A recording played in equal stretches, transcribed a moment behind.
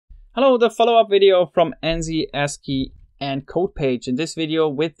Hello, the follow-up video from ANSI, ASCII, and code page. In this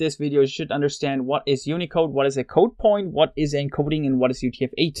video, you should understand what is Unicode, what is a code point, what is encoding, and what is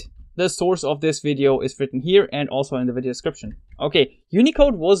UTF-8. The source of this video is written here and also in the video description. Okay,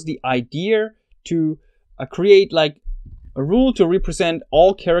 Unicode was the idea to create like a rule to represent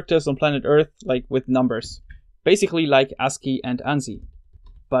all characters on planet Earth like with numbers. Basically like ASCII and ANSI,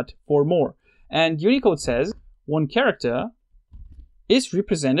 but for more. And Unicode says one character is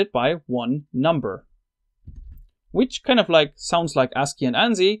represented by one number, which kind of like sounds like ASCII and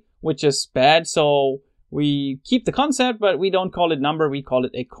ANSI, which is bad. So we keep the concept, but we don't call it number. We call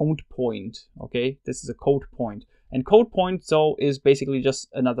it a code point. Okay, this is a code point, and code point so is basically just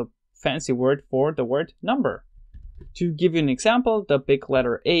another fancy word for the word number. To give you an example, the big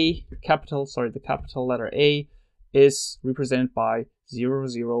letter A, the capital letter A is represented by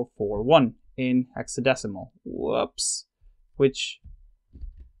 0041 in hexadecimal. Whoops, which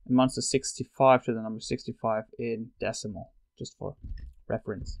amounts to 65 to the number 65 in decimal, just for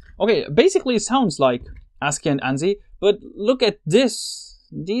reference. Okay, basically it sounds like ASCII and ANSI, but look at this.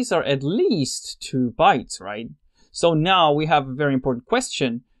 These are at least 2 bytes, right? So now we have a very important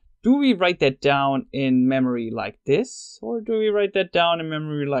question. Do we write that down in memory like this? Or do we write that down in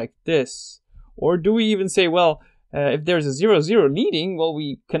memory like this? Or do we even say, well, if there's a 00 leading, well,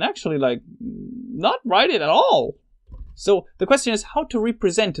 we can actually like not write it at all. So the question is how to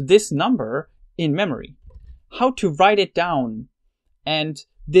represent this number in memory, how to write it down. And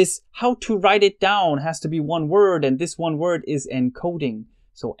this how to write it down has to be one word, and this one word is encoding.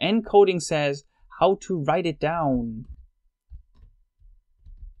 So encoding says how to write it down,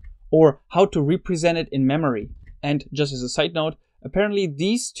 or how to represent it in memory. And just as a side note, apparently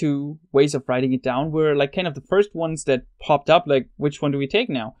these 2 ways of writing it down were like kind of the first ones that popped up, like which one do we take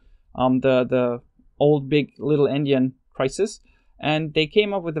now? The old big little endian crisis, and they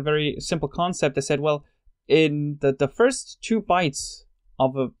came up with a very simple concept. They said, well, in the first 2 bytes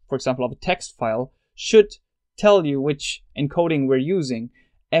of for example, of a text file should tell you which encoding we're using.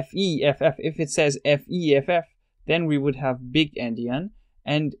 FEFF, if it says FEFF, then we would have big endian,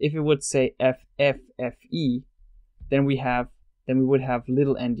 and if it would say FFFE, then we would have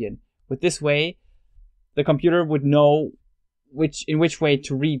little endian. With this way, the computer would know in which way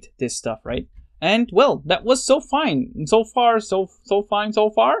to read this stuff, right? And well, that was so fine. And so far, so fine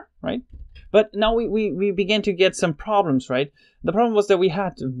so far, right? But now we began to get some problems, right? The problem was that we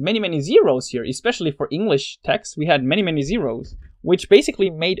had many zeros here, especially for English text. We had many zeros, which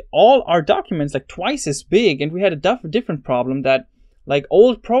basically made all our documents like twice as big. And we had a different problem that like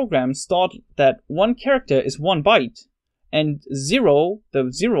old programs thought that one character is 1 byte, and the 0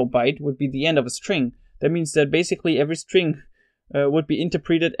 byte would be the end of a string. That means that basically every string would be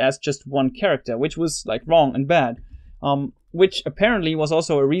interpreted as just 1 character, which was like wrong and bad. Which apparently was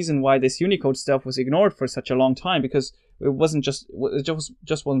also a reason why this Unicode stuff was ignored for such a long time, because it just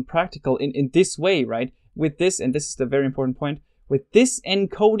wasn't practical in this way, right? With this, and this is the very important point, with this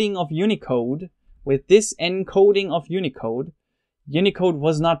encoding of Unicode, Unicode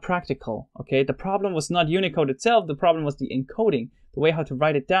was not practical, okay? The problem was not Unicode itself, the problem was the encoding, the way how to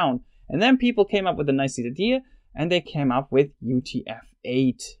write it down. And then people came up with a nice idea, and they came up with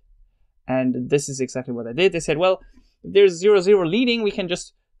UTF-8. And this is exactly what they did. They said, well, if there's 00 leading, we can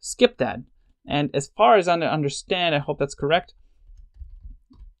just skip that. And as far as I understand, I hope that's correct,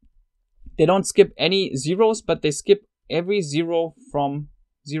 they don't skip any zeros, but they skip every 0 from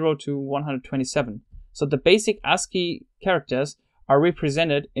 0 to 127. So the basic ASCII characters are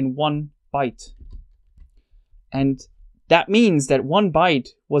represented in 1 byte. And that means that 1 byte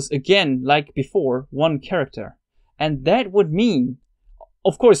was, again, like before, 1 character. And that would mean,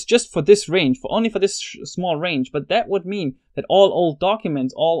 of course, just for this range, only for this small range, but that would mean that all old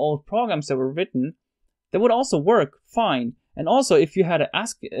documents, all old programs that were written, they would also work fine. And also, if you had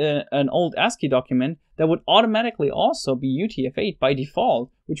an old ASCII document, that would automatically also be UTF-8 by default,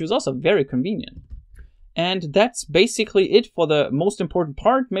 which was also very convenient. And that's basically it for the most important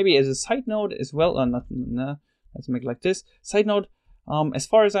part. Maybe as a side note as well, let's make it like this. Side note, as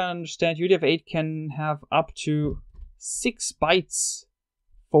far as I understand, UTF-8 can have up to 6 bytes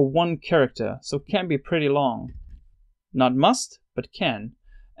for 1 character, so it can be pretty long. Not must, but can.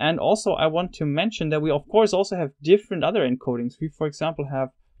 And also I want to mention that we of course also have different other encodings. We for example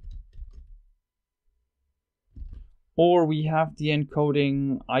have the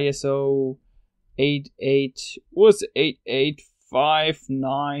encoding ISO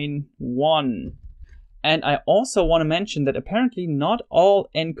 88591. And I also want to mention that apparently not all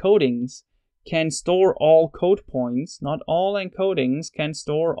encodings can store all code points. Not all encodings can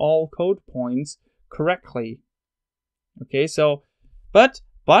store all code points correctly. Okay, so, but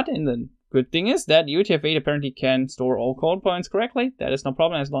But the good thing is that UTF-8 apparently can store all code points correctly. That is no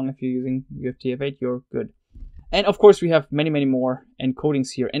problem. As long as you're using UTF-8, you're good. And of course, we have many, many more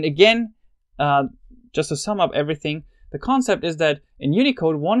encodings here. And again, just to sum up everything, the concept is that in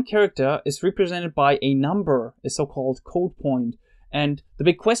Unicode, one character is represented by a number, a so-called code point. And the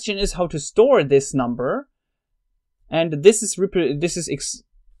big question is how to store this number. And this is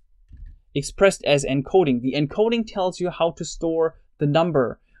expressed as encoding. The encoding tells you how to store the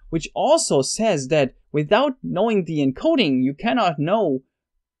number, which also says that without knowing the encoding, you cannot know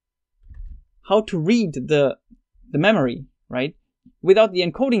how to read the memory, right? Without the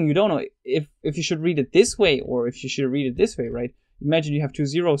encoding, you don't know if you should read it this way or if you should read it this way, right? Imagine you have 2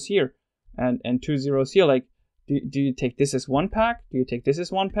 zeros here and 2 zeros here. Like, do you take this as one pack? Do you take this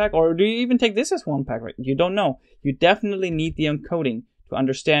as one pack? Or do you even take this as one pack, right? You don't know. You definitely need the encoding to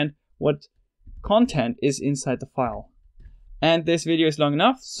understand what content is inside the file. And this video is long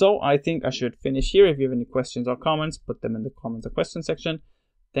enough, so I think I should finish here. If you have any questions or comments, put them in the comments or question section.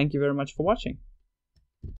 Thank you very much for watching.